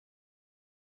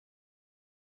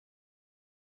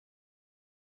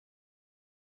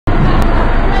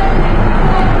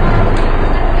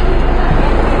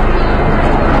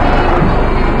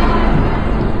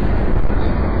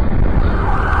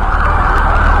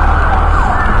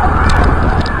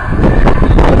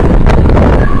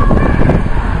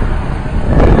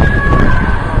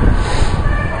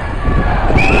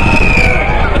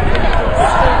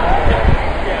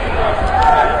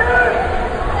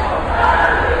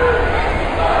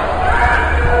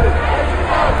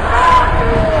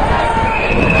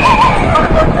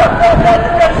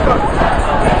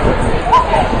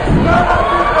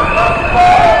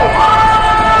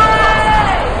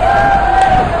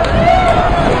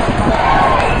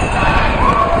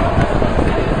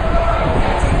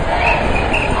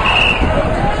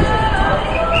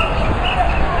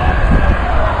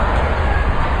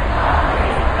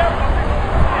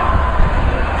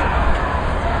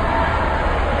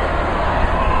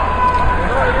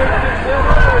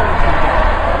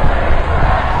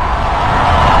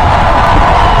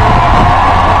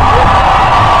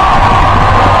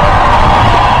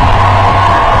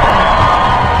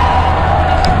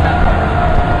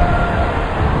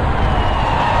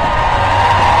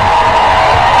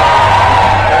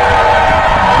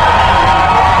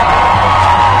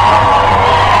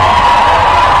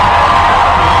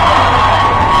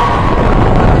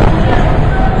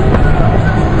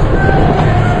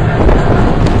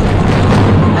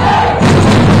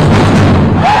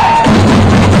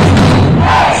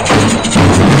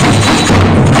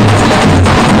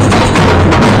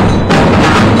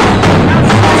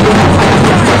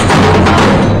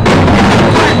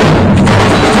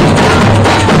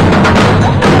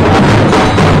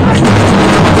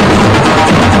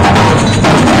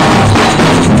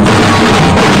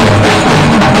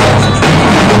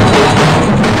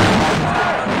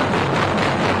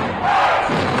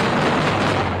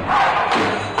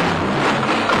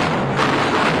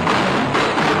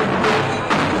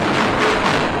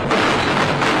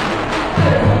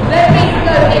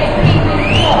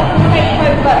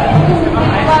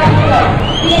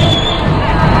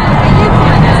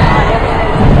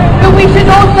we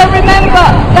should also remember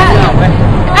that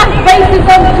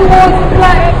racism towards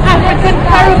Black, African,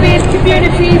 Caribbean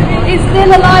communities is still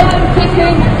alive and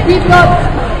kicking. We've got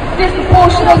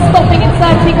disproportionate stopping and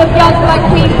searching of young Black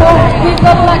people. We've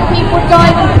got Black people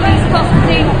dying in police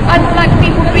custody and Black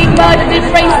people being murdered in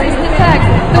racist attacks.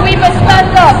 So we must stand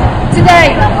up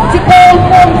today to all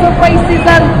forms of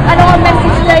racism, and our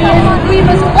message today is we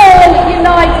must all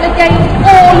unite against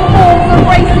all forms of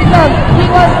racism. We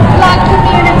want Black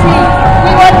communities,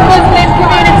 we want Muslim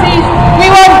communities, we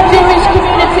want Jewish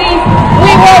communities,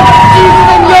 we want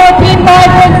Eastern European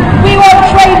migrants, we want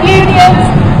trade unions,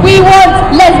 we want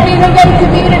lesbian and gay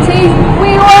communities,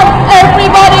 we want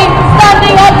everybody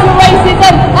standing up to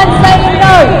racism and saying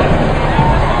no.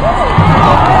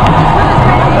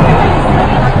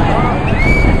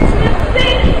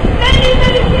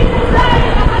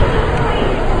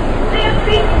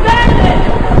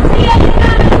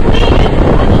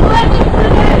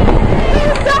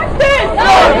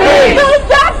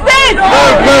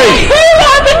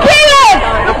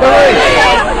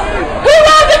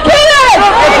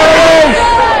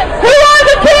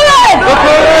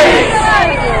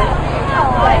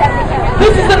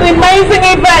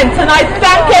 And I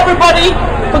thank everybody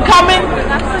for coming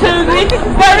to this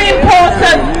very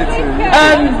important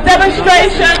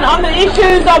demonstration on the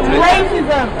issues of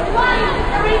racism.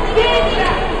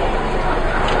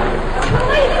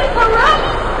 Police are corrupt.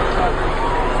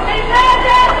 They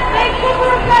murder, they cover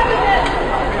up evidence.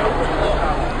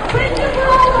 Richard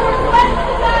Roller was left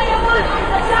to die a month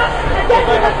and get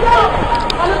to the job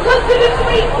on a custody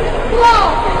suite floor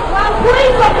while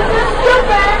police officers stood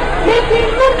there making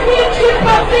monkey and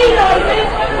chimpanzee noises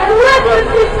and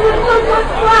references to the Ku Klux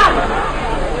Klan.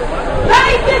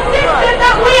 That is the system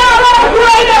that we are all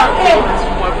growing up in.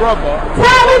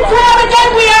 Time and time again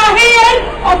we are hearing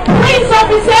of police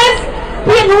officers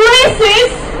being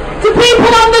racist to people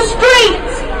on the street.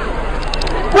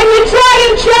 When you try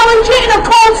and challenge it in a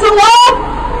court of law,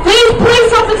 these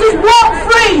police officers walk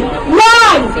free.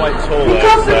 Why?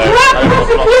 Because the Klan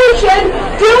prosecution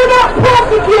do not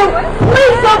prosecute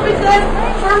police officers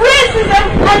for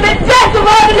racism and the death of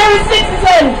ordinary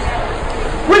citizens.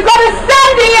 We've got to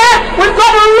stand here, we've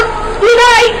got to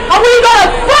unite, and we've got to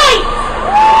fight!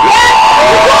 Yes!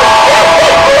 Because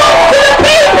justice belongs to the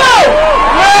people!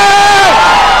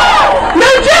 No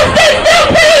justice, no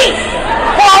peace!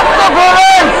 Fuck the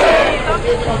police!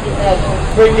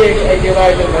 Bringing a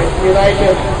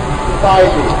united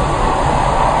society.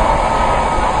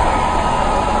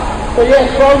 So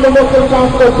yes, from the Muslim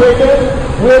Council of Britain,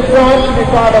 we are proud to be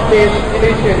part of this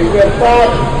initiative. We are proud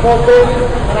for this,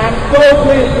 and I'm so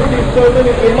pleased to see so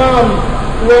many imams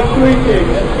who are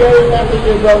tweeting and sharing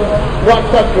messages on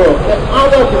WhatsApp groups, and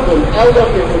other people, elder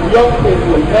people, young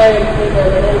people, male,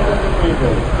 female, and all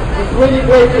people. It's really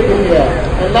great to be here.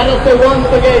 And let us say once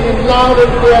again in loud and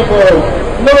clear voice,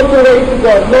 no to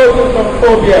racism, no to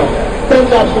xenophobia. Send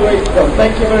us to racism.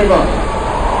 Thank you very much.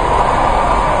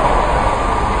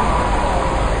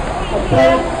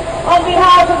 On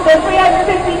behalf of the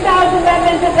 350,000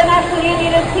 members of the National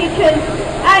Union of Teachers,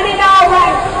 and in our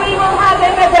ranks we will have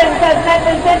immigrants as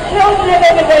members, the children of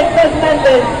immigrants as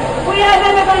members. We have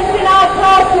immigrants in our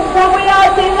classrooms and we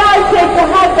are delighted to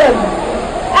have them.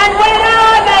 And when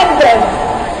our members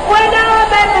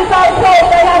are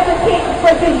told they have to teach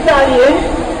British values,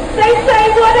 they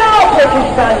say, what are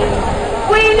British values?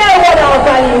 We know what our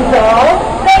values are.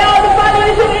 They are the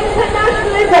values of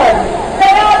internationalism.